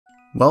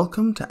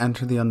Welcome to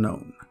Enter the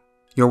Unknown,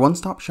 your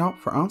one-stop shop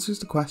for answers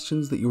to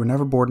questions that you were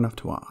never bored enough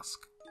to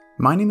ask.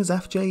 My name is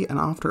FJ, and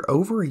after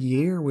over a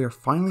year, we are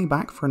finally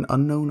back for an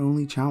Unown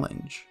Only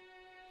challenge.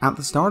 At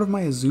the start of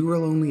my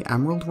Azurill Only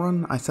Emerald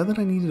run, I said that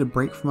I needed a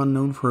break from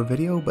Unown for a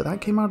video, but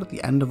that came out at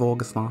the end of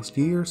August last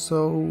year,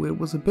 so it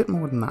was a bit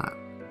more than that.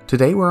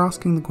 Today we're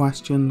asking the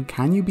question,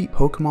 can you beat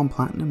Pokémon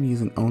Platinum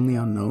using only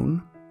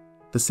Unown?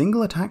 The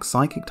single attack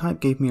Psychic type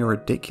gave me a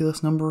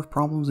ridiculous number of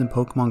problems in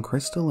Pokémon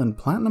Crystal, and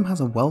Platinum has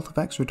a wealth of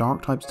extra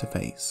Dark types to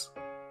face.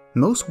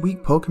 Most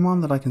weak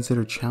Pokémon that I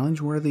consider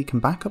challenge worthy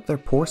can back up their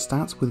poor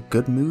stats with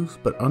good moves,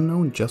 but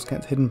Unown just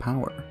gets hidden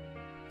power.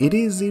 It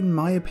is, in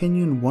my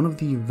opinion, one of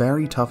the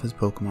very toughest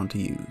Pokémon to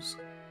use.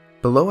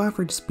 Below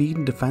average speed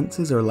and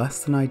defenses are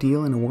less than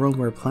ideal in a world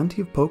where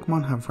plenty of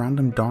Pokémon have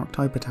random Dark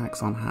type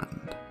attacks on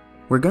hand.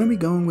 We're going to be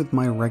going with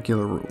my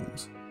regular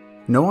rules.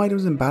 No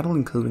items in battle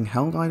including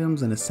held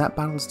items and a set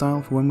battle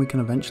style for when we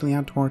can eventually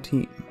add to our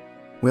team.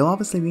 We'll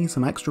obviously need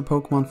some extra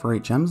Pokemon for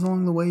 8 gems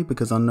along the way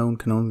because Unown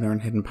can only learn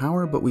hidden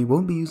power, but we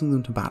won't be using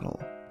them to battle.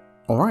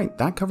 Alright,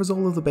 that covers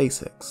all of the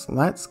basics.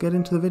 Let's get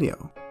into the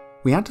video.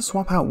 We had to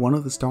swap out one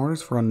of the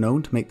starters for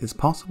Unown to make this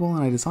possible,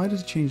 and I decided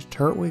to change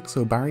Turtwig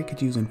so Barry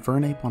could use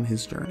Infernape on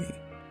his journey.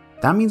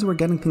 That means we're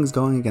getting things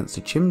going against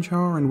a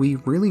Chimchar, and we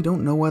really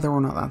don't know whether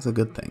or not that's a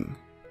good thing.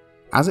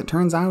 As it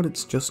turns out,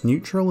 it's just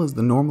neutral, as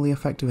the normally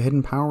effective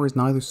hidden power is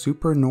neither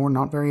super nor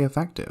not very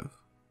effective.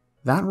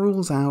 That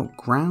rules out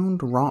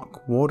ground,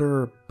 rock,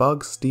 water,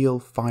 bug, steel,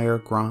 fire,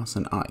 grass,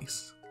 and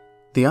ice.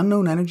 The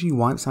unknown energy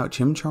wipes out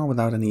Chimchar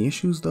without any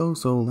issues though,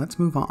 so let's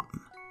move on.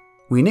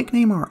 We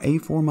nickname our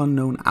A-form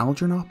Unown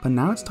Algernon, and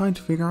now it's time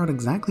to figure out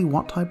exactly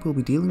what type we'll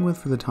be dealing with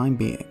for the time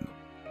being.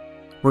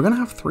 We're going to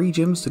have 3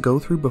 gyms to go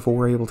through before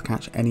we're able to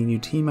catch any new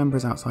team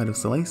members outside of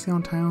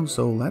Solaceon Town,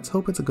 so let's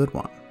hope it's a good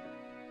one.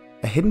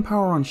 A hidden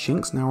power on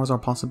Shinx narrows our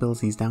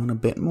possibilities down a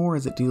bit more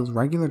as it deals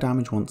regular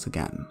damage once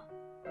again.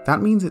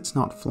 That means it's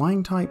not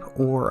flying type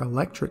or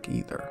electric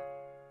either.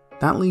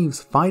 That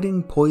leaves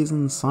fighting,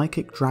 poison,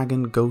 psychic,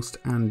 dragon, ghost,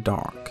 and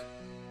dark.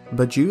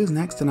 Baju is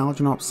next in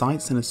Algernop's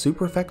sights, and a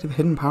super effective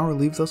hidden power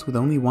leaves us with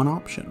only one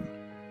option.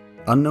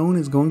 Unown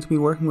is going to be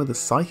working with a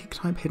psychic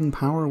type hidden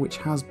power which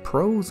has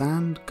pros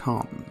and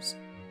cons.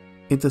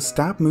 It's a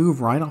stab move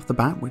right off the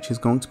bat, which is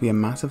going to be a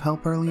massive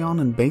help early on,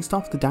 and based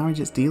off the damage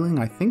it's dealing,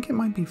 I think it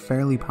might be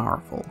fairly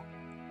powerful.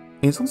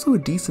 It's also a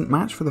decent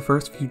match for the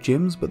first few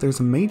gyms, but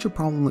there's a major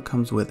problem that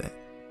comes with it.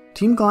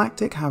 Team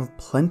Galactic have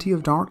plenty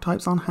of Dark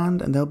types on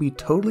hand, and they'll be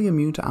totally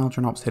immune to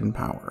Algernop's hidden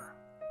power.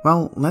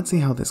 Well, let's see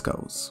how this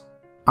goes.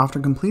 After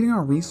completing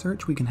our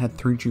research, we can head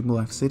through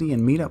Jubileef City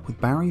and meet up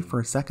with Barry for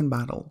a second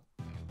battle.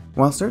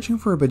 While searching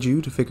for a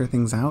Baju to figure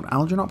things out,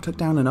 Algernon took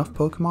down enough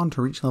Pokemon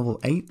to reach level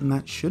 8, and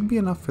that should be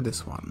enough for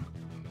this one.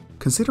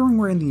 Considering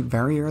we're in the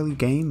very early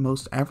game,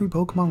 most every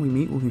Pokemon we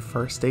meet will be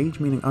first stage,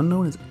 meaning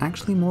Unown is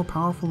actually more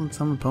powerful than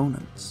some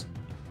opponents.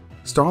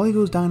 Starly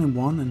goes down in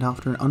 1, and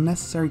after an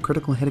unnecessary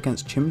critical hit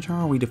against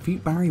Chimchar, we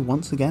defeat Barry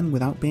once again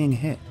without being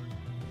hit.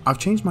 I've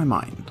changed my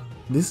mind.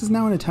 This is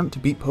now an attempt to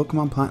beat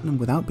Pokemon Platinum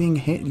without being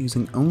hit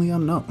using only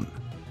Unown.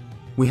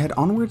 We head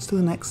onwards to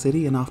the next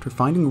city, and after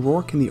finding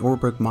Rourke in the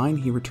Orberg mine,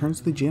 he returns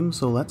to the gym,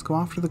 so let's go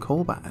after the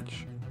coal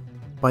badge.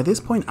 By this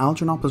point,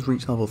 Algernon has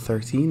reached level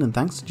 13, and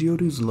thanks to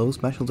Geodude's low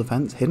special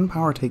defense, hidden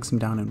power takes him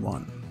down in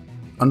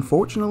 1.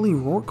 Unfortunately,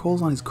 Rourke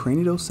calls on his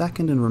Cranidos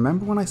second, and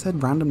remember when I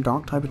said random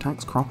dark type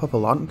attacks crop up a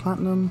lot in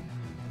Platinum?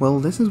 Well,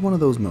 this is one of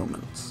those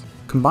moments.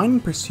 Combining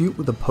Pursuit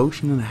with a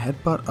potion and a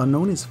headbutt,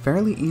 Unown is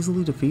fairly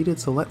easily defeated,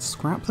 so let's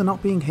scrap the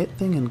not being hit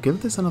thing and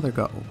give this another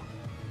go.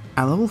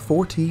 At level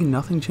 14,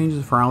 nothing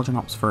changes for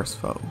Algernop's first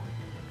foe.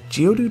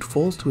 Geodude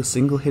falls to a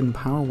single hidden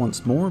power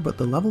once more, but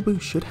the level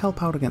boost should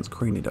help out against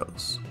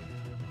Cranidos.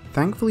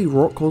 Thankfully,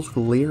 Rourke calls for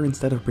Leer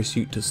instead of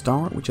Pursuit to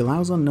start, which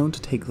allows Unown to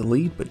take the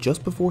lead, but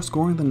just before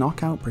scoring the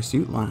knockout,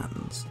 Pursuit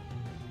lands.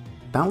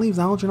 That leaves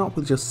Algernon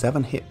with just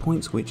 7 hit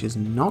points, which is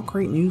not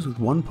great news with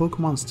one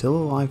Pokemon still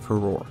alive for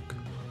Rourke.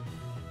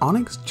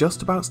 Onix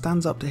just about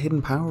stands up to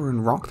hidden power,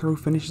 and Rock Throw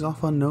finishes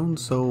off Unown,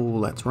 so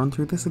let's run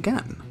through this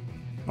again.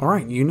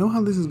 Alright, you know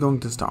how this is going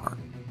to start.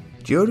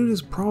 Geodude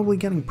is probably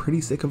getting pretty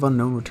sick of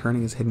Unown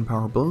returning as hidden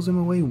power blows him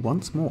away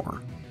once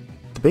more.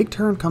 The big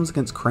turn comes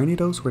against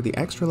Cranidos, where the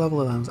extra level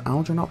allows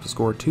Algernon to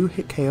score a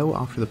 2-hit KO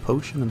after the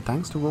potion, and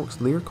thanks to Rourke's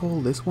Leer Call,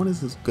 this one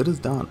is as good as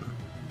done.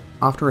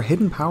 After a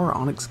hidden power,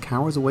 Onix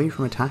cowers away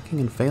from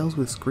attacking and fails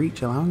with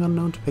Screech, allowing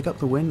Unown to pick up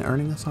the win,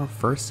 earning us our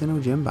first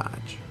Sinnoh gym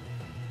badge.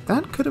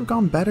 That could have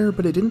gone better,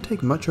 but it didn't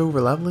take much over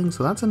leveling,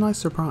 so that's a nice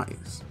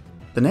surprise.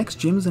 The next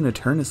gym's in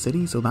Eterna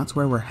City, so that's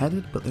where we're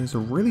headed, but there's a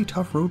really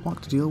tough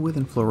roadblock to deal with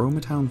in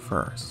Floroma Town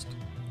first.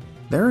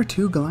 There are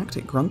 2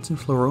 Galactic Grunts in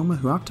Floroma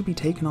who have to be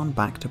taken on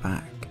back to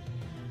back.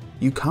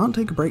 You can't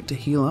take a break to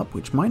heal up,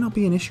 which might not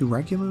be an issue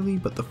regularly,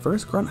 but the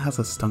first Grunt has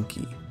a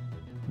Stunky.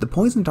 The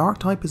Poison Dark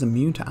type is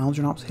immune to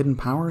Algernop's hidden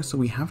power, so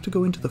we have to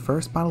go into the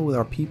first battle with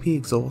our PP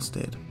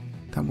exhausted.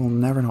 That will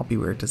never not be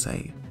weird to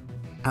say.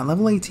 At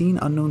level 18,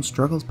 Unown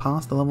struggles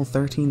past the level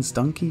 13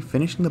 Stunky,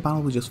 finishing the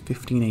battle with just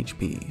 15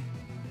 HP.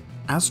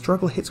 As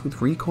Struggle hits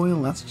with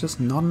recoil, that's just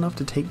not enough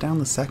to take down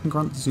the second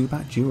grunt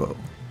Zubat duo.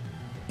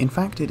 In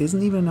fact, it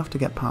isn't even enough to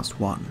get past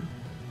 1.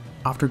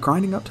 After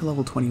grinding up to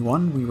level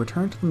 21, we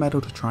return to the meadow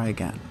to try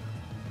again.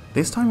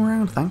 This time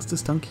around, thanks to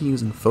Stunky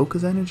using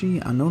Focus Energy,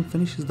 Unown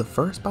finishes the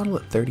first battle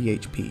at 30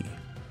 HP.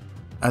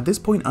 At this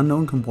point,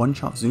 Unown can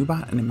one-shot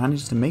Zubat and it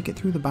manages to make it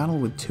through the battle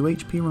with 2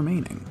 HP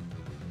remaining.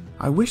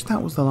 I wish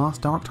that was the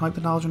last Dark type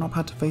that Algernon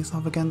had to face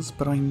off against,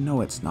 but I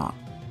know it's not.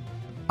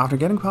 After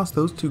getting past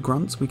those 2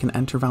 grunts, we can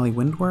enter Valley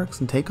Windworks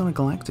and take on a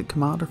Galactic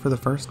Commander for the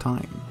first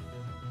time.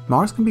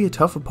 Mars can be a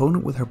tough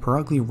opponent with her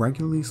Purugly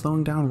regularly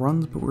slowing down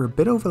runs, but we're a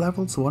bit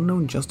overleveled so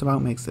Unown just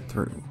about makes it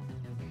through.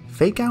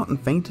 Fake Out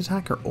and Feint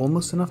Attack are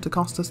almost enough to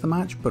cost us the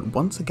match, but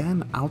once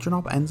again,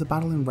 Algernon ends the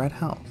battle in red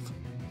health.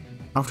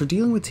 After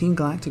dealing with Team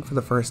Galactic for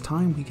the first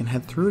time, we can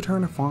head through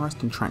Eterna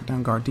Forest and track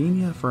down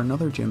Gardenia for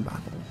another gym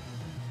battle.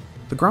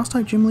 The Grass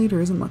type gym leader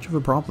isn't much of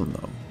a problem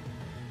though.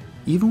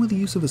 Even with the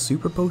use of a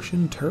super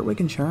potion, Turtwig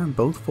and Sharon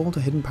both fall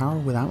to hidden power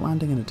without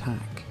landing an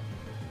attack.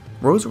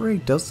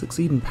 Roserade does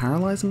succeed in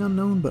paralysing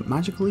Unown, but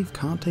Magical Leaf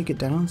can't take it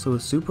down, so a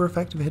super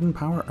effective hidden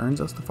power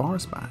earns us the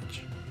Forest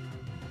badge.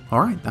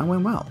 Alright, that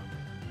went well.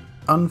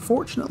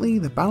 Unfortunately,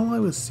 the battle I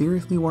was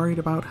seriously worried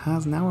about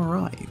has now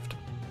arrived.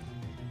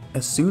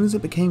 As soon as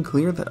it became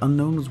clear that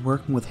Unown was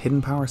working with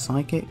Hidden Power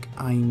Psychic,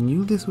 I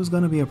knew this was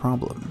going to be a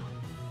problem.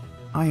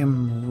 I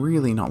am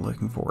really not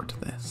looking forward to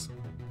this.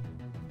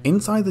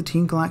 Inside the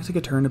Team Galactic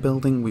Eterna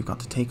building, we've got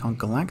to take on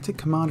Galactic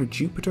Commander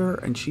Jupiter,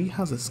 and she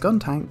has a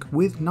Skuntank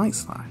with Night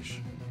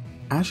Slash.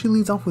 As she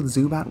leads off with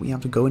Zubat, we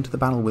have to go into the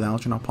battle with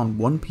Algernon on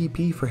 1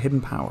 PP for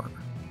Hidden Power.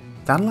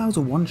 That allows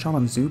a one-shot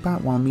on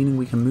Zubat, while meaning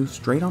we can move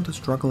straight onto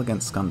Struggle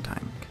against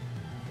Skuntank.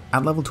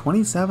 At level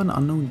 27,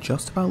 Unown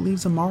just about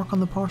leaves a mark on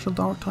the partial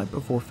Dark type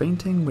before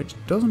fainting, which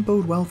doesn't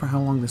bode well for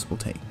how long this will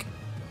take.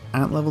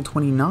 At level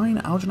 29,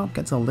 Algernon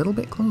gets a little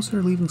bit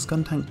closer, leaving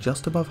Skuntank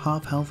just above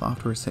half health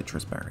after a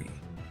Citrus Berry.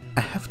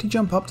 A hefty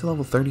jump up to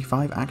level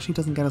 35 actually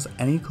doesn't get us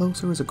any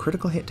closer, as a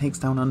critical hit takes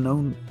down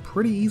Unown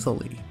pretty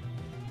easily.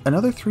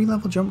 Another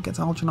 3-level jump gets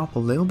Algernon a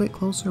little bit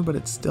closer, but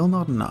it's still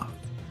not enough.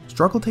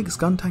 Struggle takes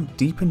Skuntank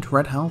deep into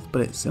red health,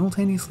 but it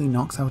simultaneously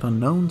knocks out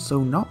Unown,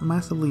 so not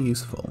massively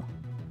useful.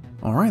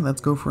 Alright,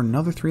 let's go for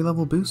another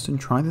 3-level boost and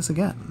try this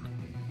again.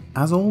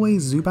 As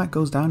always, Zubat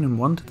goes down in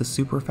 1 to the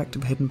super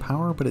effective hidden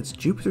power, but it's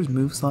Jupiter's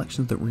move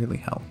selections that really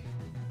help.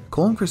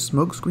 Calling for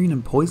Smokescreen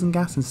and Poison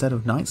Gas instead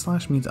of Night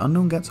Slash means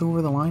Unown gets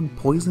over the line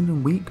poisoned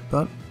and weak,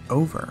 but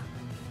over.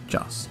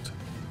 Just.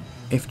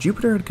 If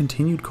Jupiter had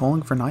continued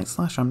calling for Night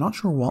Slash, I'm not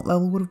sure what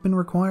level would have been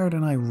required,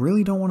 and I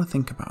really don't want to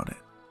think about it.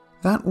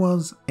 That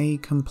was a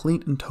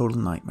complete and total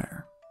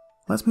nightmare.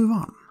 Let's move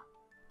on.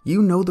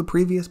 You know the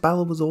previous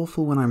battle was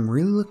awful, when I'm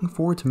really looking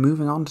forward to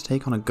moving on to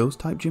take on a Ghost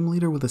type gym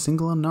leader with a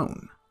single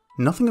Unown.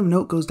 Nothing of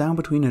note goes down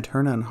between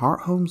Eterna and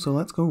Hearthome, so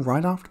let's go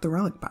right after the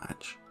Relic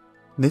Badge.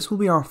 This will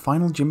be our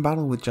final gym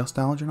battle with just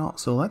Algernon,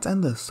 so let's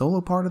end the solo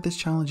part of this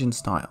challenge in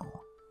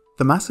style.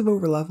 The massive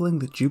overleveling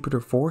that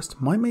Jupiter forced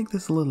might make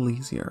this a little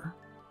easier.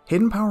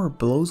 Hidden Power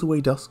blows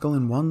away Duskull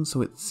in 1,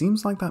 so it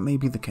seems like that may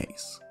be the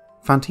case.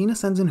 Fantina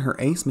sends in her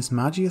ace Miss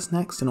Magius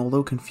next, and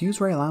although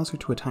Confuse Ray allows her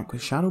to attack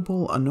with Shadow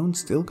Ball, Unown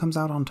still comes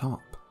out on top.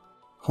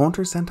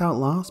 Haunter sent out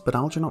last, but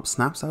Algernon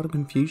snaps out of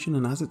confusion,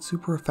 and as it's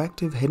super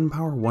effective, Hidden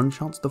Power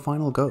one-shots the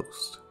final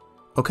ghost.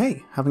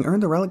 Okay, having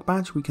earned the Relic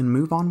Badge, we can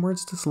move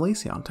onwards to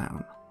Solaceon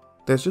Town.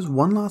 There's just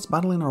one last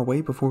battle in our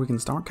way before we can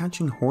start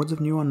catching hordes of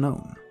new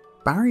Unown.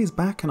 Barry is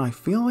back, and I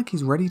feel like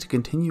he's ready to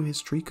continue his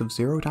streak of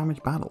 0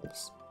 damage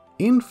battles.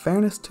 In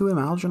fairness to him,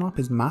 Algernon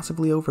is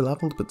massively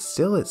overleveled, but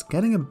still it's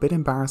getting a bit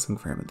embarrassing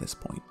for him at this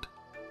point.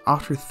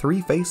 After 3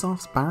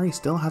 face-offs, Barry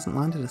still hasn't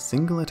landed a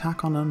single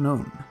attack on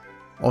Unown.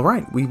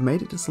 Alright, we've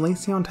made it to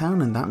Solaceon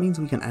Town, and that means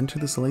we can enter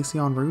the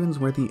Solaceon Ruins,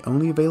 where the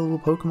only available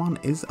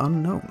Pokemon is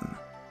Unown.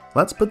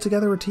 Let's put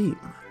together a team.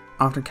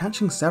 After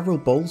catching several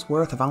bowls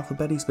worth of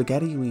Alphabeti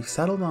Spaghetti, we've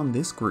settled on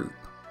this group.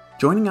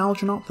 Joining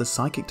Algernon, the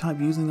Psychic type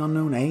using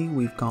Unown A,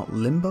 we've got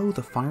Limbo,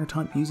 the Fire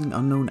type using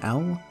Unown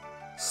L,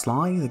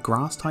 Sly, the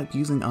Grass type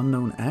using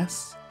Unown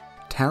S,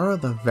 Terra,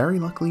 the very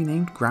luckily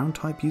named Ground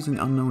type using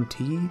Unown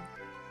T,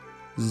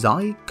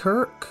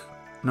 Zykirk,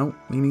 no,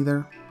 me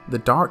neither, the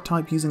Dark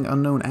type using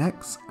Unown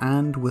X,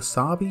 and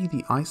Wasabi,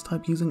 the Ice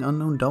type using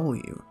Unown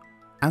W.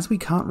 As we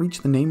can't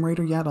reach the name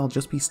raider yet, I'll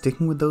just be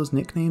sticking with those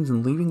nicknames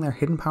and leaving their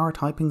hidden power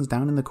typings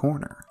down in the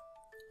corner.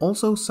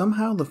 Also,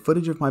 somehow the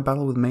footage of my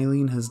battle with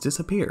Maylene has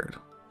disappeared.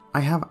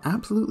 I have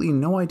absolutely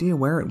no idea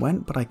where it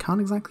went, but I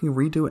can't exactly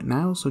redo it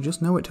now, so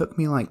just know it took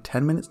me like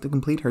 10 minutes to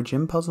complete her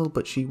gym puzzle,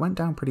 but she went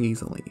down pretty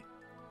easily.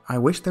 I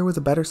wish there was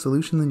a better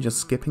solution than just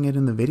skipping it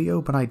in the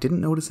video, but I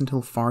didn't notice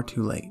until far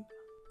too late.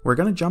 We're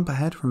gonna jump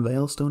ahead from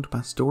Veilstone to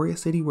Pastoria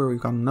City, where we've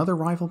got another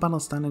rival battle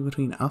standing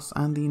between us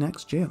and the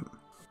next gym.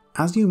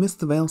 As you missed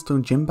the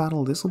Veilstone gym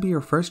battle, this will be your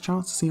first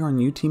chance to see our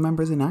new team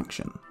members in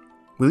action.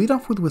 We lead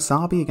off with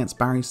Wasabi against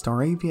Barry's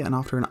Staravia, and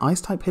after an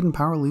Ice-type hidden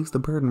power leaves the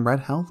bird in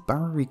red health,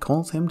 Barry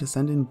recalls him to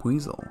send in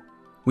Buizel.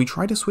 We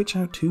try to switch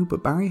out too,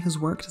 but Barry has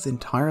worked his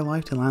entire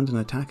life to land an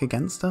attack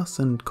against us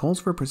and calls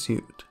for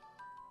pursuit.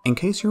 In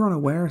case you're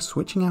unaware,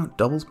 switching out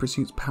doubles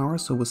Pursuit's power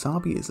so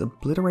Wasabi is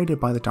obliterated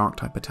by the dark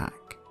type attack.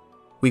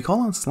 We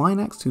call on Sly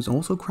next, who's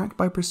also cracked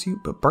by Pursuit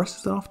but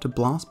bursts it off to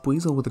blast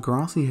Buizel with a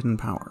grassy hidden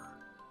power.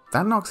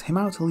 That knocks him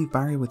out to leave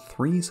Barry with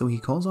 3, so he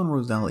calls on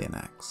Roselia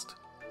next.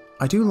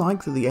 I do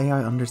like that the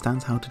AI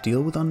understands how to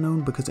deal with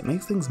Unown because it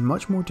makes things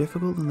much more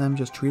difficult than them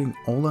just treating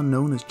all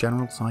Unown as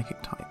general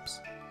psychic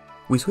types.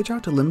 We switch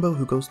out to Limbo,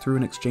 who goes through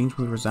an exchange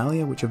with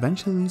Roselia, which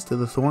eventually leads to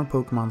the Thorn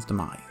Pokemon's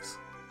demise.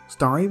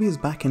 Staravia is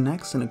back in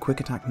next and a quick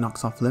attack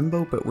knocks off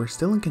Limbo, but we're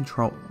still in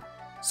control.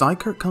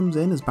 Psykirk comes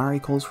in as Barry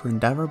calls for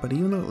Endeavour, but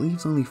even though it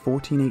leaves only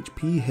 14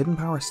 HP, Hidden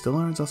Power still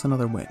earns us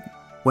another win.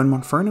 When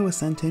Monferno is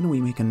sent in,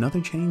 we make another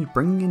change,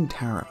 bringing in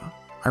Terra.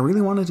 I really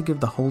wanted to give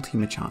the whole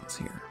team a chance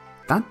here.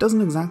 That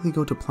doesn't exactly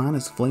go to plan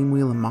as Flame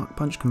Wheel and Mach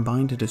Punch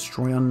combine to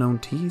destroy Unown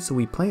T, so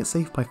we play it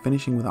safe by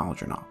finishing with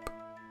Algernon.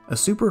 A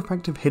super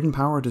effective Hidden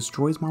Power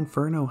destroys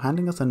Monferno,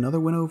 handing us another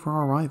win over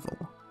our rival.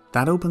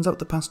 That opens up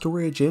the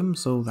Pastoria gym,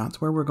 so that's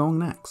where we're going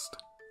next.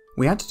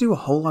 We had to do a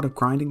whole lot of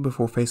grinding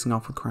before facing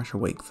off with Crash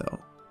Awake though.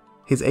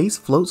 His ace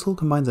Floatzel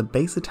combines a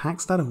base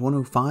attack stat of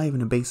 105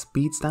 and a base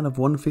speed stat of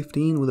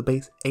 115 with a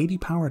base 80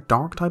 power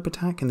dark type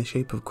attack in the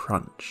shape of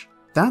Crunch.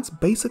 That's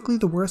basically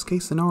the worst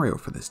case scenario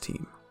for this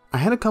team. I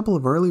had a couple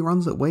of early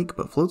runs at Wake,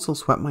 but Floatzel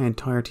swept my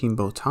entire team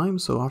both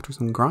times, so after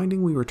some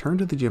grinding we return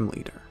to the gym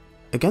leader.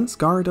 Against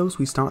Gyarados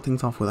we start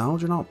things off with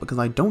Algernon because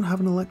I don't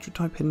have an electric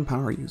type hidden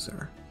power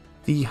user.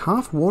 The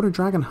half water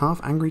dragon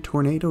half angry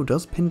tornado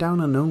does pin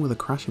down Unown with a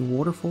crashing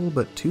waterfall,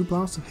 but 2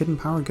 blasts of hidden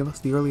power give us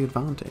the early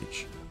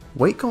advantage.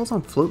 Wake calls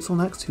on Floatzel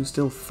next, who's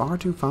still far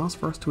too fast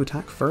for us to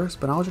attack first,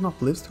 but Algernon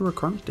lives through a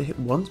crunch to hit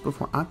once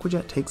before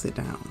Aquajet takes it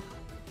down.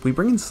 We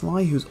bring in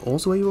Sly, who's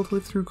also able to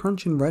live through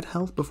crunch in red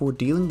health before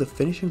dealing the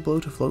finishing blow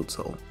to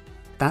Floatzel.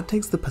 That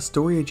takes the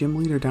Pastoria gym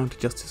leader down to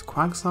just his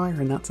Quagsire,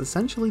 and that's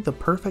essentially the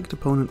perfect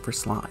opponent for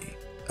Sly.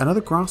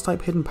 Another grass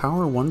type hidden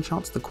power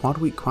one-shots the quad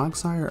weak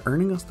Quagsire,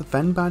 earning us the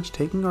Fen badge,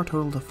 taking our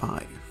total to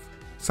 5.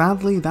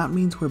 Sadly, that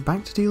means we're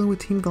back to dealing with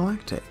Team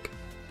Galactic.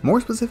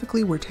 More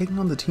specifically, we're taking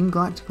on the Team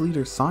Galactic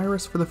leader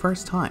Cyrus for the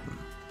first time.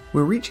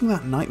 We're reaching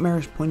that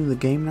nightmarish point in the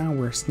game now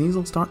where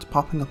Sneasel starts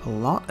popping up a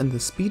lot and the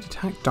speed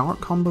attack dark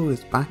combo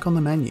is back on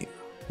the menu.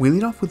 We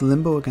lead off with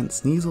Limbo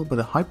against Sneasel, but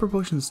a Hyper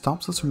Potion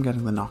stops us from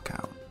getting the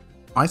knockout.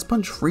 Ice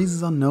Punch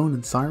freezes Unown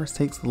and Cyrus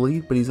takes the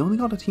lead, but he's only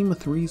got a team of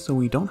 3 so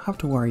we don't have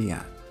to worry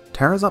yet.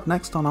 Terra's up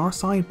next on our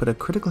side, but a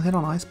critical hit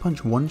on Ice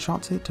Punch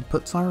one-shots it to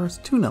put Cyrus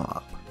 2-0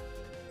 up.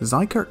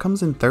 Zykerk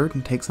comes in third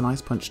and takes an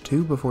Ice Punch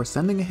too before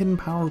sending a hidden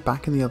power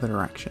back in the other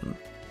direction.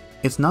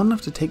 It's not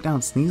enough to take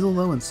down Sneasel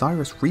though, and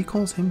Cyrus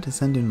recalls him to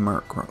send in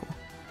Murkrow.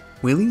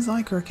 We leave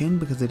Zykerk in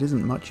because it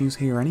isn't much use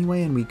here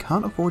anyway and we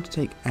can't afford to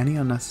take any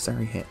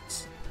unnecessary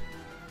hits.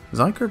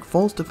 Zykerk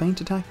falls to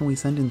Feint Attack and we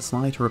send in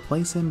Sly to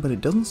replace him, but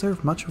it doesn't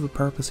serve much of a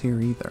purpose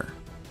here either.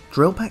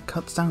 Drill Peck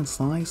cuts down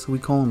Sly, so we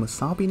call on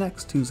Wasabi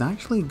next, who's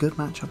actually a good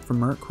matchup for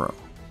Murkrow.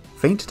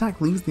 Feint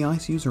Attack leaves the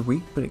Ice user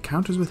weak, but it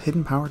counters with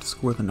Hidden Power to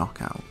score the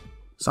knockout.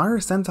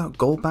 Cyrus sends out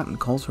Golbat and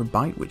calls for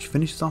Bite, which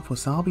finishes off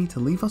Wasabi to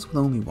leave us with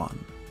only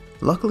 1.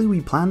 Luckily we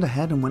planned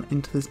ahead and went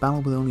into this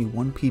battle with only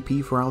 1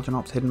 PP for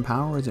Algernop's Hidden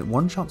Power as it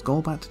one-shots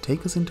Golbat to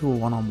take us into a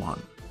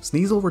one-on-one.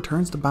 Sneasel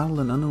returns to battle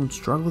and Unown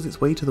struggles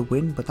its way to the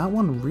win, but that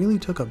one really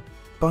took a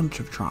bunch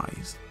of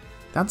tries.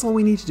 That's all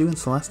we need to do in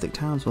Celestic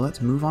Town, so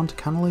let's move on to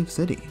Canalave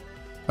City.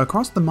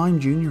 Across the Mime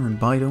Jr. and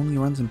Bide Only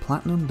runs in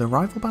Platinum, the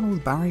rival battle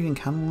with Barry and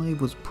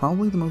Canalave was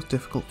probably the most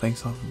difficult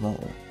face-off of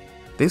all.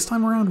 This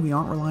time around we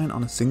aren't reliant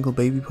on a single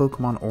baby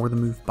Pokemon or the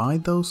move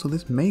Bide though, so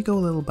this may go a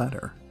little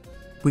better.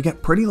 We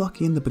get pretty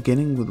lucky in the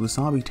beginning with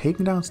Wasabi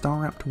taking down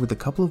Staraptor with a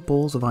couple of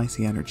balls of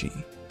icy energy.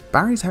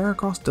 Barry's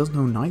Heracross does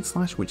no Night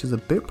Slash, which is a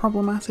bit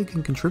problematic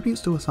and contributes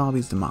to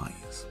Wasabi's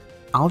demise.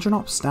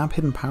 Algernop's Stab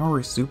Hidden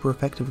Power is super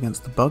effective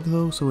against the bug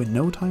though, so in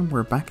no time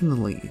we're back in the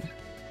lead.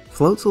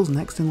 Floatzel's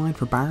next in line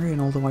for Barry, and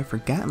although I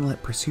forget and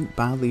let Pursuit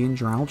badly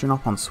injure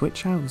Algernop on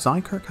switch out,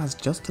 Zykerk has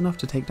just enough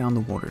to take down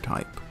the water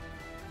type.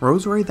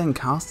 Roserade then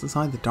casts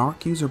aside the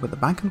Dark user, but the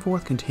back and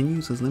forth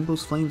continues as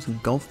Limbo's Flames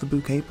engulf the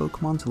Bouquet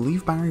Pokemon to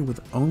leave Barry with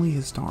only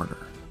his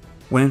starter.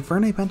 When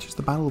Infernape enters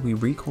the battle we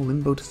recall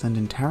Limbo to send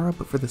in Terra,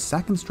 but for the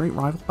second straight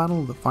rival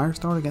battle the Fire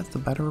Starter gets the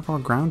better of our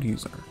ground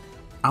user.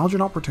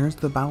 Algernop returns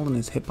to the battle and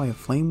is hit by a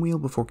Flame Wheel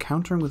before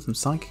countering with some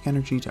Psychic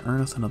Energy to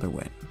earn us another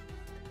win.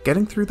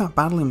 Getting through that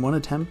battle in one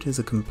attempt is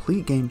a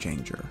complete game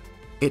changer.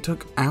 It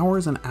took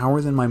hours and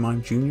hours in my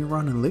Mime Jr.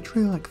 run and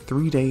literally like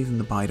 3 days in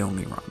the Bide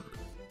Only run.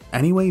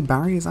 Anyway,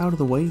 Barry is out of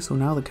the way, so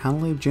now the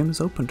Canalave gym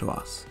is open to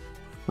us.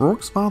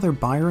 Rourke's father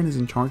Byron is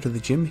in charge of the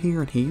gym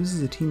here and he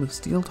uses a team of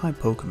Steel-type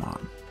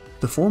Pokemon.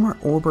 The former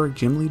Orberg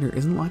gym leader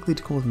isn't likely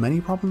to cause many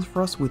problems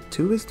for us, with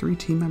 2 of his 3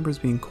 team members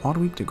being quad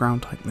weak to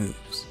ground type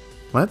moves.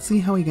 Let's see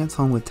how he gets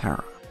on with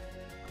Terra.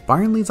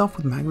 Byron leads off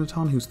with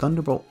Magneton, whose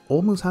Thunderbolt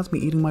almost has me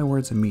eating my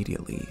words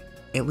immediately.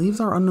 It leaves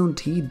our Unown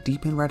T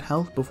deep in red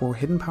health before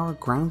Hidden Power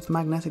grounds the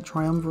Magnetic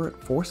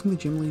Triumvirate, forcing the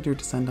gym leader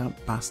to send out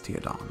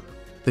Bastiodon.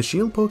 The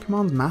Shield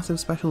Pokemon's massive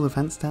special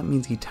defense stat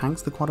means he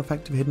tanks the quad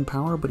effective Hidden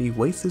Power, but he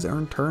wastes his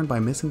earned turn by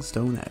missing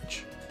Stone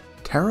Edge.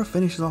 Terra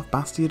finishes off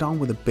Bastiodon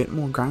with a bit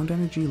more ground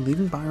energy,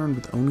 leaving Byron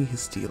with only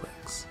his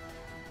Steelix.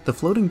 The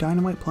floating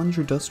Dynamite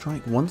Plunger does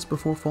strike once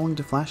before falling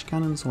to Flash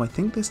Cannon, so I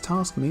think this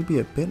task may be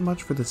a bit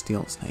much for the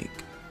Steel Snake.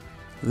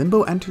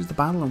 Limbo enters the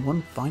battle and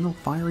one final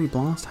fiery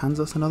blast hands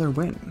us another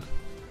win.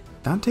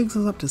 That takes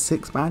us up to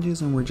 6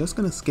 badges, and we're just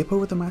going to skip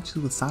over the matches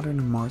with Saturn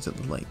and Mars at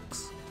the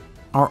lakes.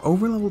 Our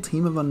overlevel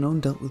team of Unown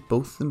dealt with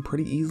both of them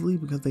pretty easily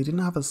because they didn't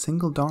have a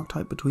single dark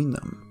type between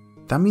them.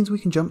 That means we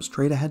can jump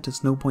straight ahead to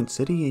Snowpoint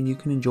City and you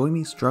can enjoy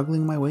me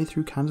struggling my way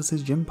through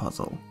Candace's gym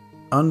puzzle.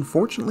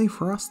 Unfortunately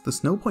for us, the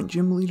Snowpoint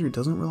gym leader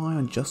doesn't rely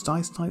on just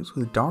ice types,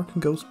 with Dark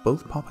and Ghost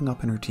both popping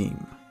up in her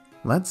team.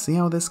 Let's see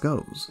how this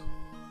goes.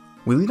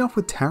 We lead off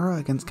with Terra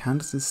against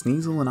Candace's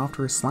Sneasel, and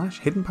after a slash,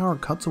 Hidden Power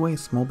cuts away a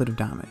small bit of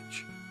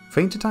damage.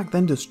 Faint Attack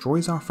then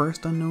destroys our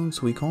first Unown,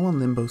 so we call on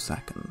Limbo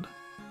second.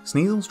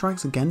 Sneasel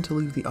strikes again to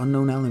leave the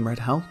Unown L in red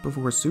health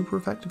before a super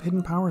effective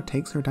Hidden Power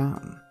takes her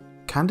down.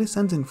 Candace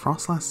sends in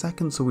Frostlass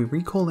second, so we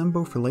recall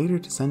Limbo for later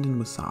to send in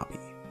Wasabi.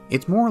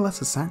 It's more or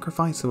less a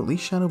sacrifice, so at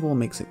least Shadow Ball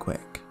makes it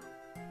quick.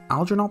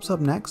 Algernop's up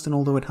next, and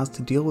although it has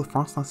to deal with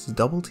Frostlass's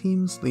double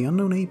teams, the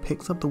Unown A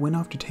picks up the win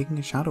after taking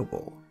a Shadow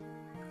Ball.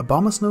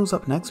 Abomasnow's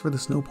up next for the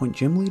Snowpoint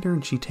gym leader,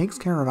 and she takes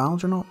care of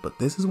Algernop, but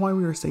this is why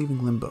we are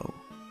saving Limbo.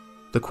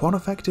 The quad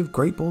effective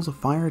Great Balls of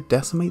Fire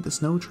decimate the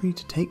Snow Tree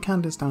to take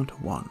Candace down to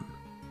 1.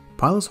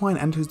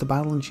 Piloswine enters the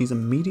battle and she's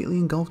immediately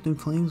engulfed in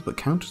flames, but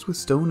counters with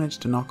Stone Edge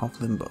to knock off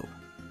Limbo.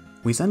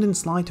 We send in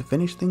Sly to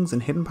finish things,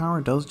 and Hidden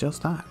Power does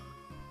just that.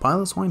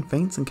 Piloswine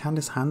faints and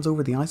Candace hands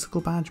over the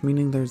Icicle badge,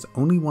 meaning there's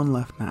only one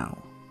left now.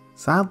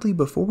 Sadly,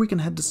 before we can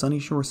head to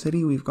Sunyshore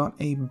City, we've got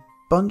a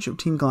bunch of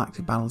Team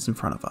Galactic battles in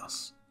front of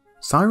us.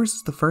 Cyrus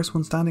is the first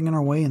one standing in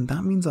our way, and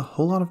that means a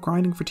whole lot of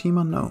grinding for Team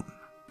Unown.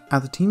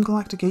 At the Team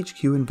Galactic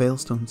HQ in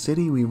Veilstone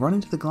City, we run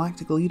into the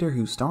Galactic leader,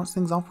 who starts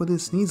things off with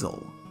his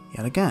Sneasel,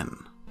 yet again.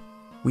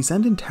 We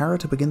send in Terra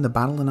to begin the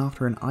battle, and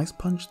after an Ice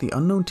Punch, the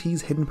Unown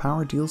T's Hidden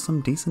Power deals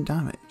some decent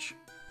damage.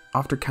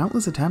 After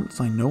countless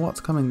attempts, I know what's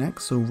coming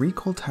next, so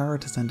recall Terra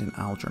to send in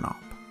Algernop.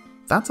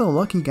 That's a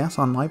lucky guess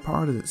on my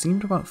part, as it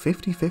seemed about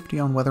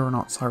 50-50 on whether or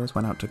not Cyrus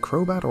went out to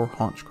Crobat or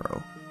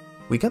Honchkrow.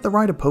 We get the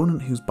right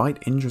opponent whose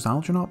bite injures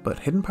Algernop, but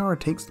Hidden Power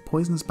takes the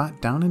poisonous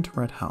bat down into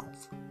red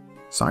health.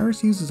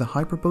 Cyrus uses a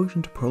Hyper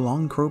Potion to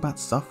prolong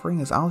Crobat's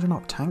suffering as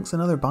Algernop tanks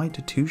another bite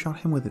to two-shot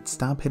him with its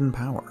stab Hidden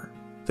Power.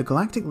 The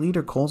Galactic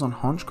leader calls on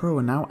Honchkrow,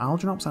 and now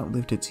Algernop's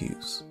outlived its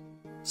use.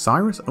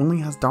 Cyrus only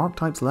has dark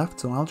types left,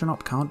 so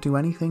Algernop can't do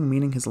anything,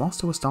 meaning his loss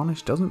to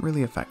Astonish doesn't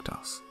really affect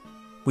us.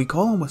 We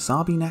call on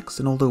Wasabi next,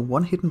 and although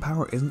one Hidden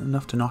Power isn't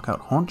enough to knock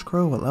out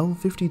Honchkrow, at level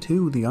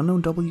 52 the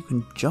Unown W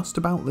can just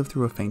about live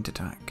through a Faint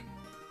Attack.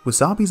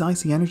 Wasabi's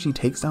Icy Energy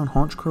takes down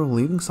Honchkrow,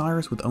 leaving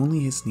Cyrus with only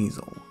his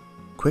Sneasel.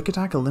 Quick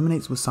Attack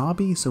eliminates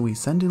Wasabi, so we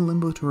send in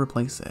Limbo to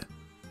replace it.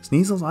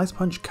 Sneasel's Ice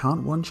Punch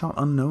can't one-shot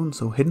Unown,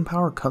 so Hidden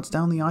Power cuts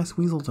down the Ice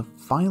Weasel to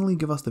finally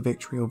give us the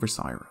victory over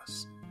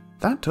Cyrus.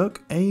 That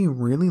took a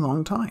really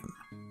long time.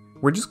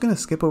 We're just going to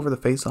skip over the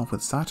face-off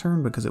with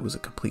Saturn because it was a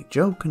complete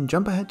joke and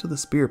jump ahead to the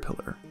Spear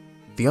Pillar.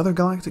 The other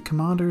galactic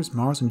commanders,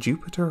 Mars and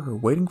Jupiter, are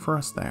waiting for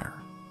us there.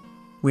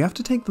 We have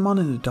to take them on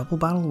in a double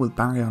battle with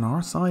Barry on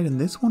our side,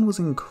 and this one was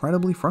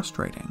incredibly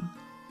frustrating.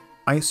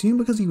 I assume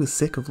because he was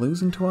sick of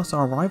losing to us,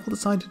 our rival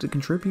decided to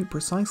contribute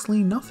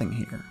precisely nothing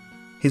here.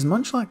 His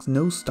Munchlax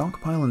knows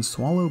Stockpile and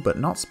Swallow but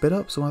not Spit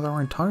Up, so as our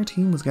entire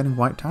team was getting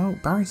wiped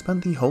out, Barry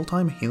spent the whole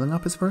time healing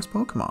up his first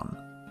Pokemon.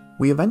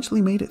 We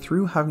eventually made it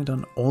through, having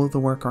done all of the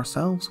work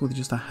ourselves, with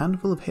just a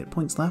handful of hit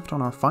points left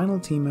on our final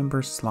team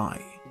member, Sly.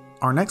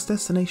 Our next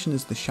destination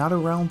is the Shadow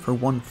Realm for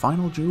one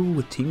final duel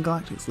with Team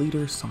Galactic's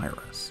leader,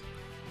 Cyrus.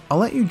 I'll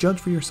let you judge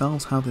for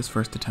yourselves how this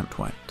first attempt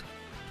went.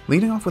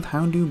 Leading off with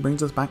Houndoom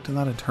brings us back to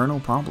that eternal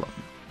problem.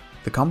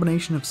 The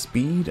combination of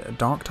speed, a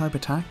dark type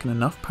attack, and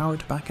enough power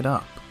to back it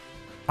up.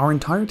 Our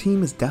entire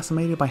team is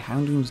decimated by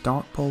Houndoom's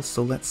Dark Pulse,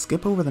 so let's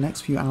skip over the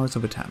next few hours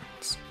of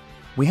attempts.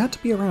 We had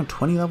to be around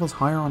 20 levels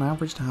higher on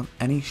average to have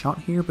any shot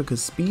here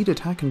because speed,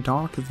 attack, and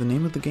dark is the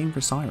name of the game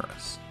for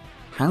Cyrus.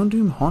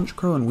 Houndoom,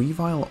 Honchkrow, and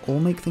Weavile all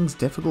make things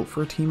difficult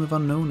for a team of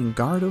Unown, and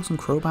Gyarados and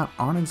Crobat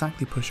aren't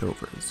exactly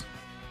pushovers.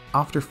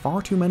 After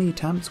far too many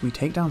attempts, we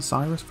take down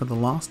Cyrus for the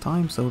last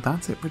time, so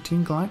that's it for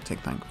Team Galactic,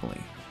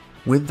 thankfully.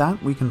 With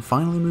that, we can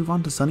finally move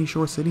on to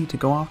Sunyshore City to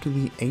go after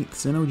the 8th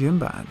Sinnoh Gym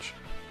Badge.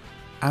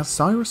 As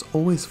Cyrus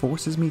always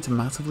forces me to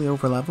massively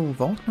overlevel,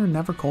 Volkner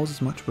never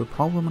causes much of a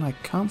problem, and I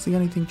can't see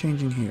anything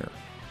changing here.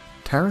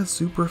 Terra's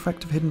super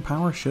effective Hidden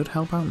Power should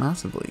help out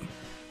massively.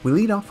 We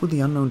lead off with the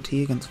Unown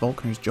T against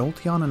Volkner's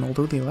Jolteon, and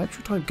although the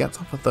Electric type gets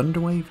off a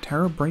Thunder Wave,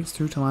 Terra breaks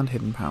through to land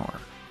Hidden Power.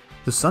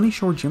 The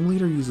Sunyshore Gym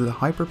Leader uses a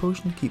Hyper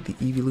Potion to keep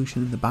the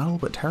evolution in the battle,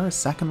 but Terra's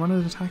second run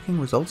at attacking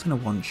results in a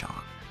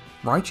one-shot.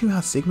 Raichu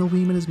has Signal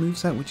Beam in his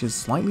moveset, which is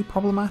slightly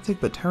problematic,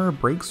 but Terra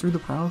breaks through the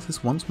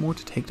paralysis once more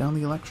to take down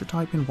the Electric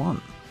type in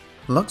one.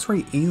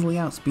 Luxray easily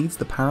outspeeds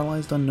the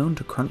paralyzed Unown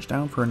to crunch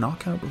down for a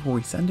knockout before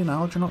we send in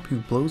Algernop, who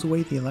blows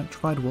away the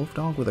electrified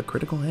Wolfdog with a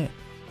critical hit.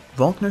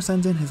 Volkner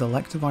sends in his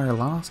Electivire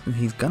last, and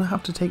he's gonna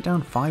have to take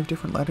down 5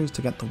 different letters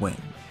to get the win.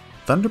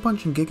 Thunder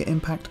Punch and Giga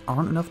Impact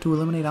aren't enough to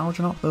eliminate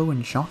Algernon though,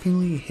 and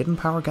shockingly, Hidden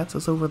Power gets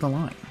us over the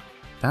line.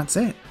 That's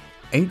it.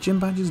 8 gym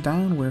badges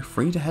down, we're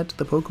free to head to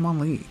the Pokemon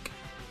League.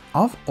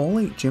 Of all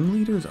 8 gym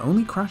leaders,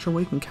 only Crash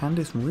Awake and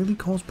Candice really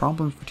caused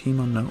problems for Team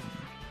Unknown.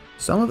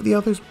 Some of the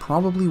others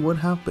probably would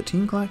have, but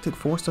Team Galactic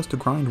forced us to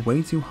grind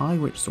way too high,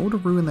 which sort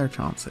of ruined their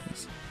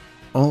chances.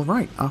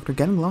 Alright, after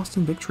getting lost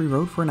in Victory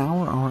Road for an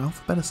hour, our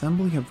Alphabet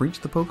Assembly have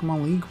reached the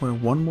Pokemon League where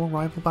one more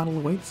rival battle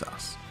awaits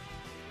us.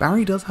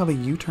 Barry does have a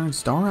U-turn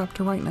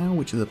Staraptor right now,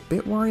 which is a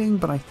bit worrying,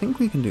 but I think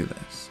we can do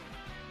this.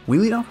 We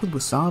lead off with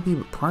Wasabi,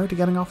 but prior to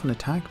getting off an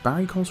attack,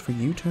 Barry calls for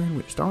U-turn,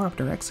 which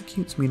Staraptor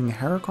executes, meaning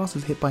Heracross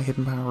is hit by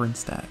Hidden Power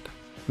instead.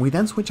 We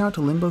then switch out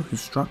to Limbo, who's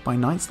struck by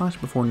Night Slash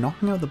before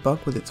knocking out the bug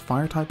with its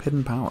Fire-type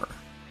Hidden Power.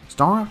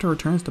 Staraptor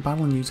returns to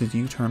battle and uses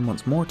U-turn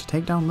once more to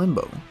take down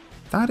Limbo.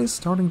 That is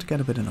starting to get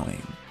a bit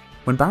annoying.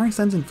 When Barry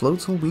sends in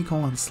Floatzel, we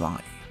call on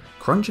Sly.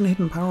 Crunch and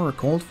Hidden Power are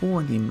called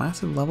for, and the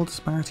massive level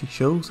disparity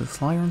shows as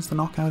Sly earns the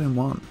knockout in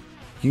 1.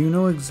 You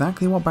know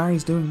exactly what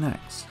Barry's doing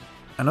next.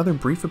 Another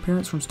brief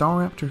appearance from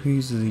Staraptor, who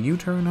uses a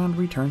U-turn and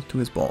returns to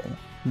his ball.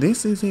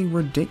 This is a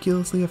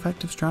ridiculously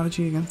effective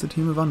strategy against the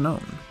team of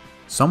Unknown.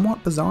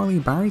 Somewhat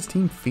bizarrely, Barry's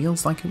team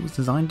feels like it was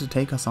designed to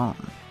take us on.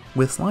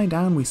 With Sly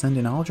down, we send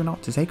in Algernon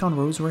to take on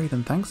Roserade,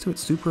 and thanks to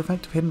its super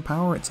effective Hidden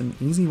Power, it's an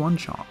easy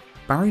one-shot.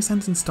 Barry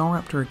sends in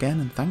Staraptor again,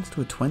 and thanks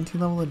to a 20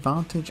 level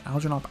advantage,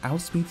 Algernon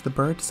outspeeds the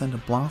bird to send a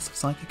blast of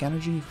Psychic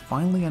Energy,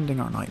 finally ending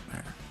our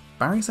nightmare.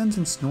 Barry sends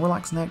in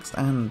Snorlax next,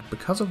 and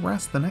because of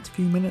rest, the next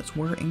few minutes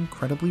were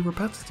incredibly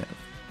repetitive.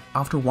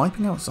 After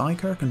wiping out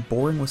Zykerk and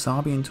boring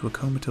Wasabi into a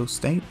comatose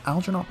state,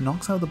 Algernon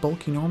knocks out the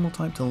bulky normal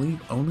type to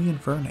leave only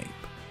Infernape.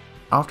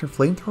 After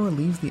Flamethrower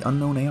leaves the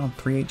Unknown A on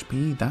 3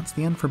 HP, that's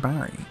the end for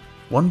Barry.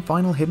 One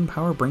final Hidden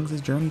Power brings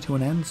his journey to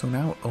an end, so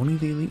now only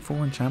the Elite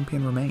Four and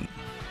Champion remain.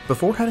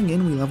 Before heading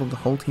in, we leveled the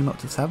whole team up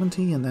to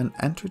 70 and then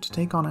entered to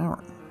take on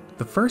Aaron.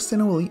 The first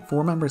Sinnoh Elite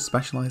Four member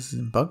specializes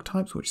in bug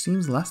types, which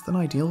seems less than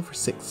ideal for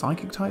 6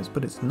 psychic types,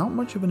 but it's not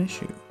much of an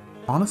issue.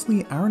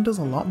 Honestly, Aaron does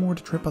a lot more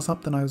to trip us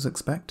up than I was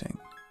expecting.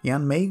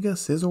 Yanmega,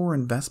 Scizor,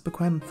 and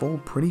Vespiquen fall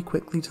pretty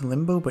quickly to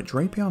Limbo, but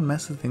Drapion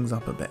messes things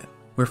up a bit.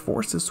 We're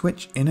forced to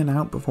switch in and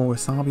out before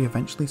Wasabi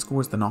eventually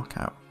scores the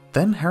knockout.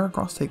 Then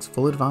Heracross takes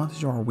full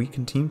advantage of our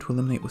weakened team to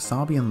eliminate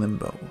Wasabi and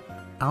Limbo.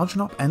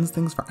 Algernon ends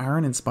things for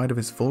Aaron in spite of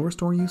his full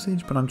restore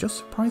usage, but I'm just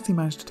surprised he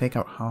managed to take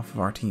out half of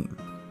our team.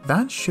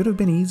 That should have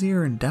been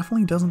easier and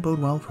definitely doesn't bode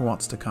well for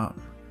what's to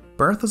come.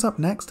 Bertha's up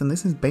next, and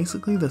this is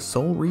basically the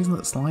sole reason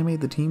that Sly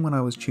made the team when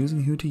I was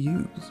choosing who to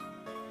use.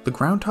 The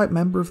ground type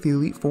member of the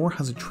Elite Four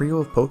has a trio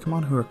of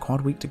Pokemon who are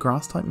quad weak to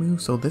grass type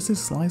moves, so this is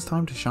Sly's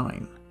time to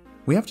shine.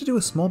 We have to do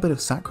a small bit of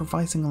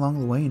sacrificing along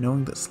the way,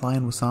 knowing that Sly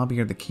and Wasabi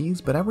are the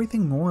keys, but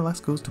everything more or less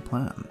goes to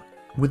plan.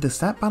 With the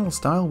set battle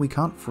style, we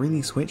can't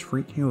freely switch for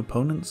each new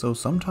opponent, so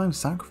sometimes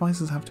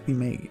sacrifices have to be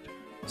made.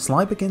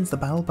 Sly begins the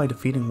battle by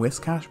defeating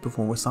Whiscash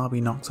before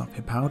Wasabi knocks off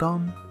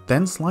Hippowdon.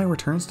 Then Sly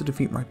returns to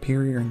defeat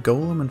Rhyperior and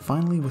Golem, and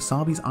finally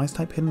Wasabi's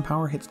Ice-type Hidden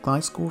Power hits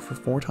Gliscor for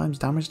 4 times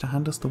damage to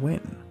hand us the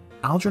win.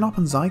 Algernon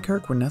and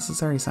Zykerk were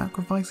necessary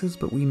sacrifices,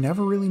 but we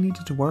never really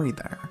needed to worry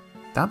there.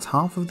 That's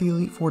half of the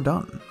Elite Four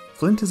done.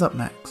 Flint is up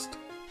next.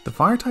 The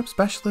Fire-type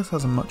specialist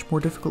has a much more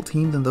difficult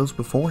team than those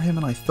before him,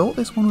 and I thought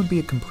this one would be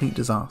a complete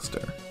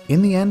disaster.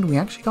 In the end, we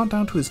actually got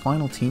down to his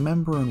final team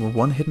member and were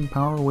 1 Hidden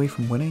Power away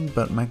from winning,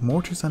 but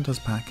Magmortar sent us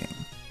packing.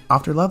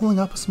 After leveling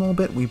up a small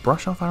bit, we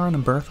brush off Aaron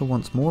and Bertha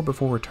once more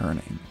before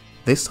returning.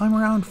 This time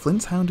around,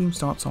 Flint's Houndoom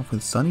starts off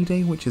with Sunny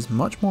Day, which is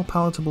much more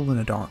palatable than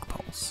a Dark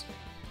Pulse.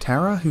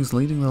 Terra, who's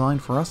leading the line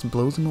for us,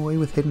 blows him away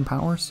with Hidden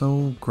Power,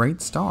 so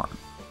great start.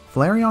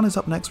 Flareon is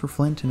up next for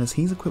Flint, and as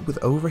he's equipped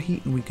with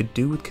Overheat and we could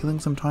do with killing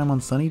some time on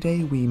Sunny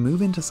Day, we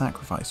move into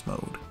Sacrifice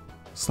mode.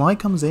 Sly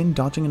comes in,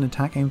 dodging an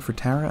attack aimed for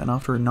Terra, and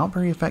after a not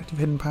very effective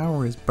Hidden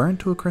Power is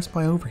burnt to a crisp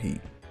by Overheat.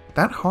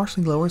 That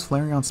harshly lowers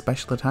Flareon's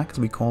special attack as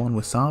we call on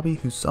Wasabi,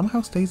 who somehow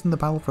stays in the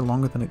battle for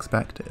longer than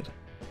expected.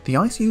 The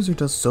Ice user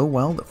does so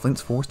well that Flint's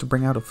forced to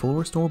bring out a full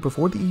restore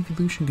before the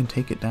evolution can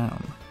take it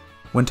down.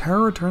 When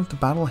Terra returns to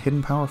battle,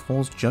 Hidden Power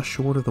falls just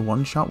short of the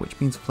one-shot, which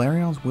means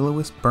Flareon's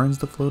Will-O-Wisp burns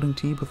the floating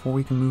T before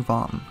we can move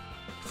on.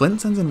 Flint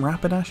sends in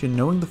Rapidash, and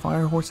knowing the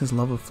Fire Horse's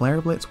love of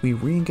Flare Blitz, we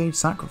re-engage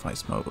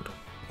Sacrifice mode.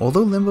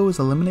 Although Limbo is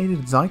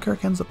eliminated,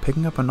 Zykerk ends up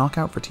picking up a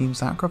knockout for Team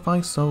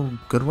Sacrifice, so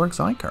good work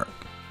Zykerk.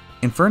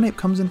 Infernape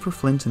comes in for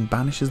Flint and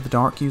banishes the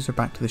Dark user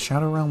back to the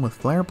Shadow Realm with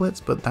Flare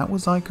Blitz, but that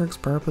was Zykerk's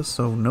purpose,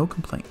 so no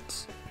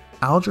complaints.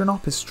 Algernon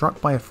is struck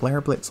by a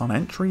Flare Blitz on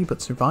entry,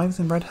 but survives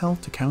in red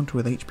health to counter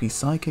with HP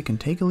Psychic and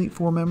take Elite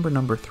Four member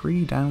number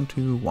 3 down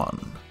to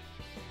 1.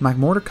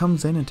 Magmortar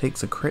comes in and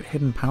takes a crit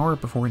Hidden Power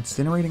before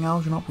incinerating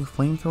Algernon with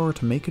Flamethrower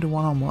to make it a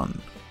 1-on-1.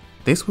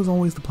 This was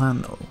always the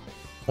plan though.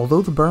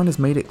 Although the burn has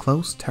made it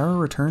close, Terra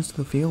returns to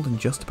the field and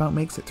just about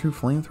makes it through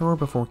Flamethrower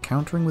before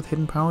countering with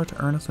Hidden Power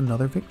to earn us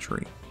another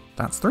victory.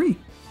 That's 3.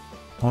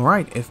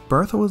 Alright, if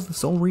Bertha was the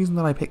sole reason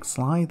that I picked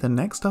Sly, then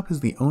next up is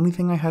the only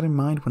thing I had in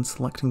mind when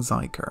selecting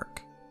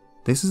Zykerk.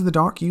 This is the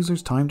Dark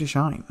user's time to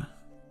shine.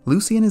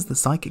 Lucian is the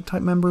Psychic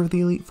type member of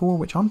the Elite Four,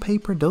 which on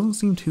paper doesn't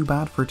seem too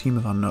bad for a team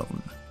of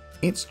Unknown.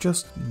 It's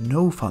just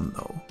no fun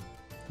though.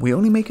 We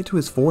only make it to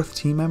his 4th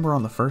team member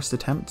on the first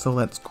attempt, so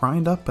let's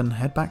grind up and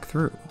head back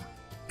through.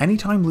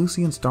 Anytime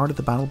Lucian started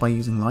the battle by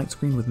using light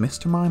screen with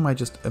Mr. Mime, I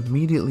just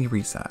immediately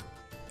reset.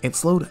 It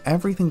slowed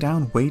everything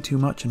down way too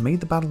much and made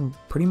the battle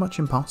pretty much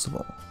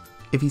impossible.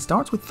 If he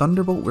starts with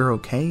Thunderbolt we're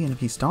okay, and if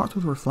he starts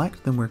with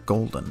Reflect then we're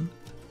golden.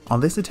 On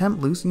this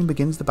attempt Lucian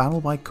begins the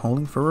battle by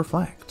calling for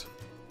Reflect.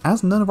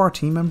 As none of our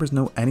team members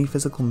know any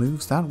physical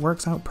moves, that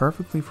works out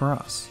perfectly for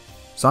us.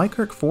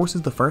 Zykerk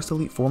forces the first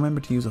Elite Four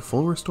member to use a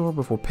full restore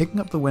before picking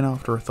up the win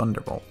after a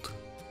Thunderbolt.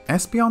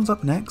 Espeon's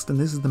up next, and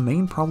this is the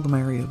main problem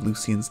area of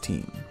Lucian's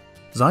team.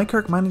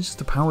 Zykerk manages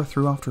to power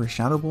through after a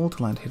Shadow Ball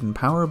to land Hidden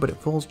Power, but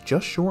it falls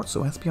just short,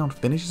 so Espeon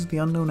finishes the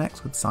Unown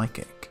X with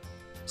Psychic.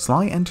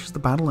 Sly enters the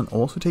battle and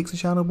also takes a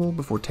Shadow Ball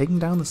before taking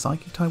down the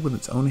Psychic type with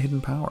its own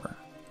Hidden Power.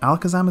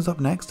 Alakazam is up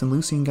next, and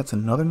Lucian gets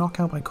another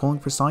knockout by calling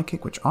for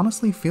Psychic, which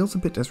honestly feels a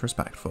bit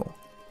disrespectful.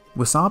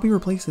 Wasabi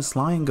replaces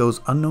Sly and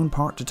goes unknown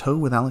part to toe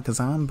with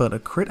Alakazam, but a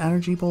crit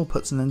energy ball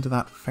puts an end to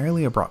that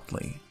fairly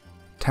abruptly.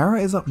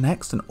 Terra is up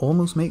next and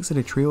almost makes it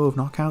a trio of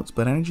knockouts,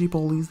 but energy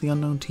ball leaves the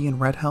unknown T in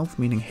red health,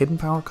 meaning Hidden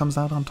Power comes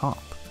out on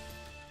top.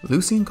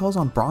 Lucian calls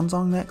on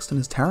Bronzong next, and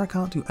as Terra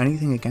can't do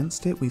anything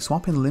against it, we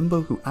swap in Limbo,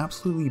 who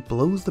absolutely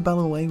blows the bell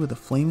away with a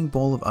flaming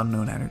ball of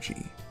unknown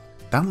energy.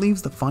 That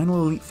leaves the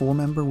final Elite Four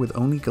member with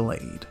only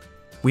Gallade.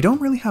 We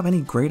don't really have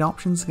any great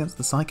options against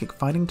the Psychic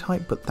fighting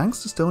type, but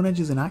thanks to Stone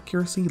Edge's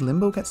inaccuracy,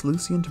 Limbo gets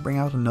Lucian to bring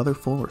out another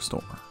full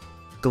restore.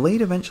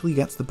 Gallade eventually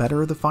gets the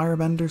better of the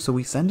Firebender, so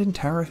we send in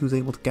Terra, who's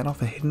able to get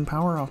off a Hidden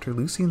Power after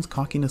Lucian's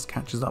cockiness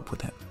catches up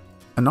with him.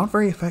 A not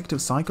very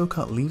effective Psycho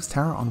Cut leaves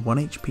Terra on 1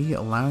 HP,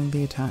 allowing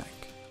the attack.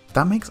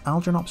 That makes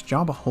Algernop's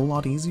job a whole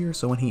lot easier,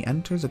 so when he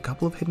enters, a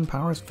couple of Hidden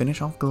Powers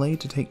finish off Gallade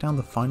to take down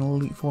the final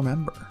Elite Four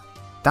member.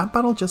 That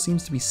battle just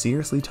seems to be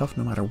seriously tough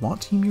no matter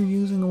what team you're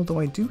using, although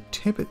I do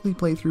typically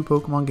play through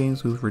Pokemon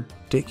games with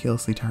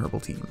ridiculously terrible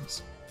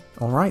teams.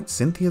 Alright,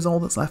 Cynthia's all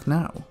that's left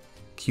now.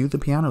 Cue the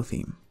piano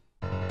theme.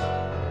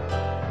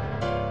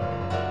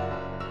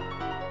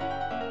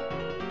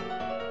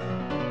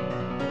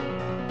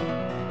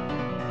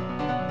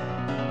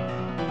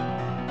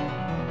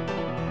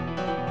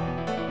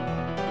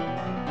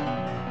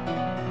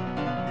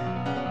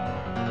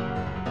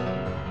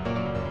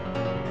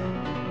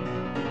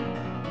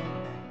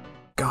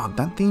 God,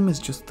 that theme is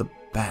just the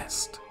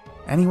best.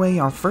 Anyway,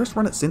 our first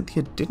run at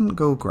Cynthia didn't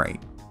go great.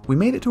 We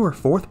made it to her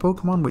 4th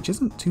Pokemon, which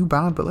isn't too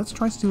bad, but let's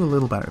try to do a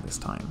little better this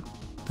time.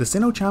 The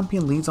Sinnoh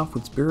champion leads off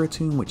with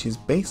Spiritomb, which is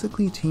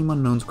basically Team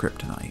Unknown's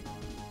Kryptonite.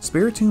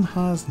 Spiritomb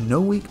has no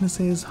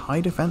weaknesses,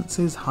 high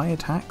defenses, high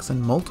attacks,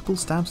 and multiple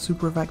stab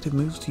super effective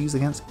moves to use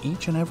against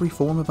each and every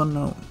form of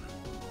Unknown.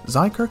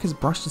 Zykerk is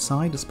brushed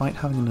aside despite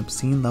having an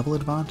obscene level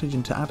advantage,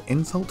 and to add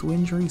insult to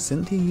injury,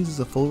 Cynthia uses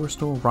a full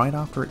restore right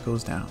after it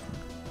goes down.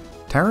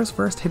 Terra's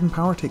first Hidden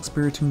Power takes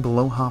Spiritomb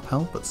below half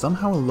health, but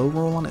somehow a low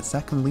roll on its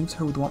second leaves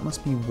her with what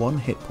must be 1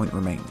 hit point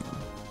remaining.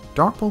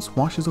 Dark Pulse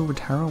washes over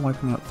Terra,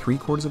 wiping out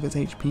 3/4 of its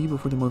HP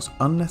before the most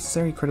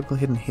unnecessary critical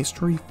hit in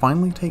history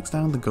finally takes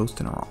down the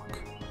Ghost in a Rock.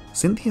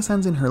 Cynthia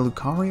sends in her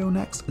Lucario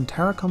next, and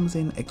Terra comes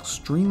in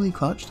extremely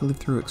clutch to live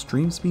through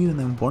extreme speed and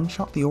then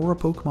one-shot the Aura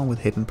Pokemon with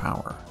Hidden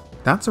Power.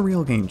 That's a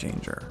real game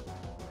changer.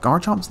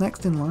 Garchomp's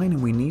next in line,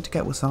 and we need to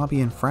get Wasabi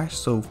in fresh,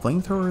 so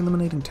Flamethrower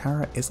eliminating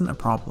Terra isn't a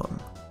problem.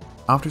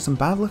 After some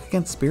bad luck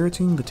against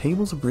Spiritomb, the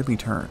tables have really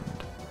turned.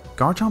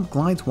 Garchomp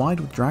glides wide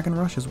with Dragon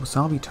Rush as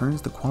Wasabi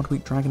turns the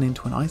Quadweak Dragon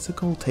into an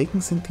Icicle,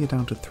 taking Cynthia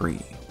down to 3.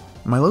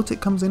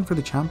 Milotic comes in for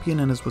the champion,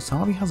 and as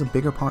Wasabi has a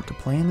bigger part to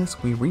play in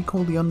this, we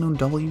recall the Unknown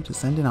W to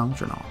send in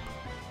Algernop.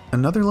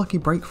 Another lucky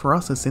break for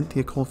us as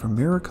Cynthia called for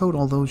Mirror Coat,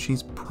 although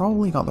she's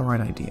probably got the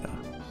right idea.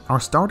 Our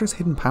starter's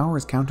Hidden Power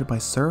is countered by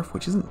Surf,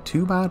 which isn't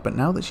too bad, but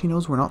now that she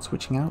knows we're not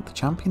switching out, the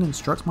champion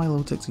instructs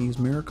Milotic to use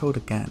Mirror Coat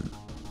again.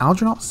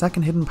 Algernop's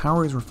second Hidden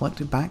Power is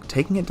reflected back,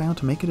 taking it down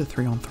to make it a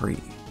 3-on-3.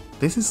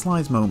 This is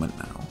Sly's moment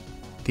now.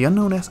 The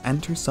Unknown S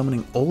enters,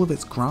 summoning all of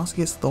its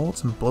grassiest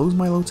thoughts and blows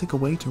Milotic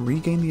away to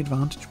regain the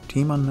advantage for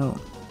Team Unknown.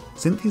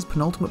 Cynthia's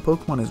penultimate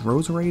Pokemon is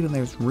Roserade, and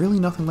there's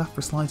really nothing left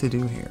for Sly to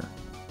do here.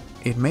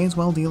 It may as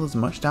well deal as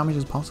much damage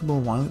as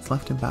possible while it's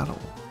left in battle.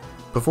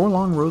 Before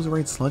long,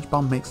 Roserade's Sludge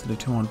Bomb makes it a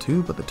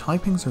 2-on-2, but the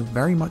typings are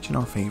very much in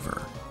our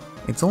favour.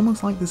 It's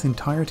almost like this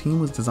entire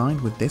team was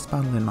designed with this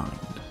battle in mind.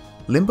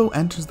 Limbo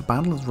enters the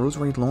battle as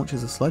Roserade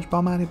launches a Sludge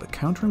Bomb at it, but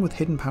countering with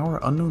Hidden Power,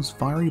 Unknown's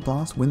Fiery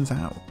Blast wins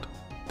out.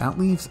 That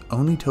leaves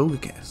only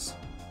Togekiss.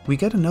 We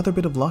get another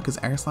bit of luck as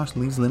Air Slash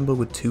leaves Limbo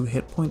with 2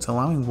 hit points,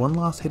 allowing one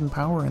last Hidden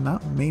Power, and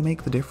that may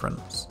make the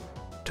difference.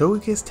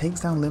 Togekiss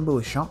takes down Limbo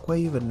with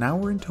Shockwave, and now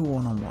we're into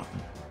 1-on-1.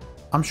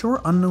 I'm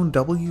sure Unknown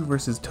W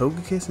versus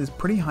Togekiss is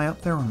pretty high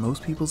up there on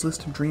most people's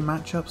list of dream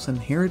matchups, and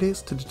here it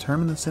is to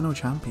determine the Sinnoh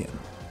champion.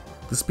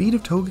 The speed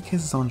of Togekiss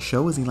is on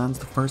show as he lands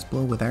the first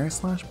blow with Air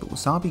Slash, but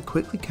Wasabi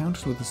quickly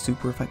counters with a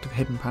super effective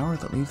Hidden Power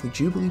that leaves the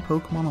Jubilee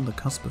Pokemon on the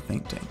cusp of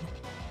fainting.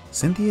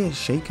 Cynthia is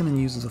shaken and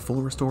uses a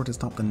full restore to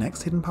stop the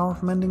next Hidden Power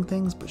from ending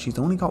things, but she's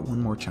only got one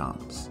more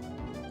chance.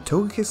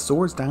 Togekiss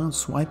soars down,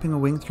 swiping a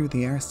wing through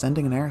the air,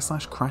 sending an Air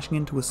Slash crashing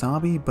into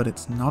Wasabi, but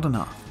it's not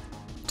enough.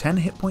 10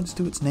 hit points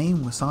to its name,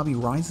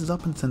 Wasabi rises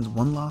up and sends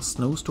one last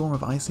snowstorm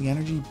of icy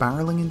energy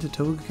barreling into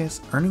Togekiss,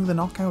 earning the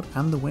knockout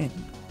and the win.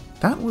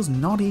 That was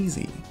not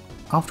easy.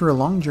 After a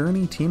long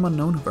journey, Team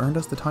Unown have earned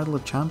us the title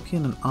of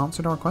champion and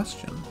answered our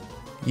question.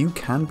 You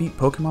can beat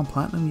Pokémon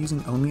Platinum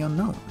using only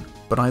Unown,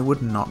 but I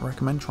would not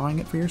recommend trying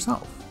it for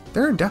yourself.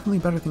 There are definitely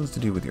better things to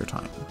do with your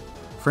time.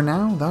 For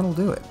now, that'll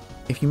do it.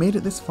 If you made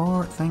it this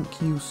far, thank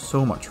you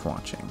so much for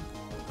watching,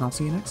 and I'll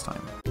see you next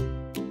time.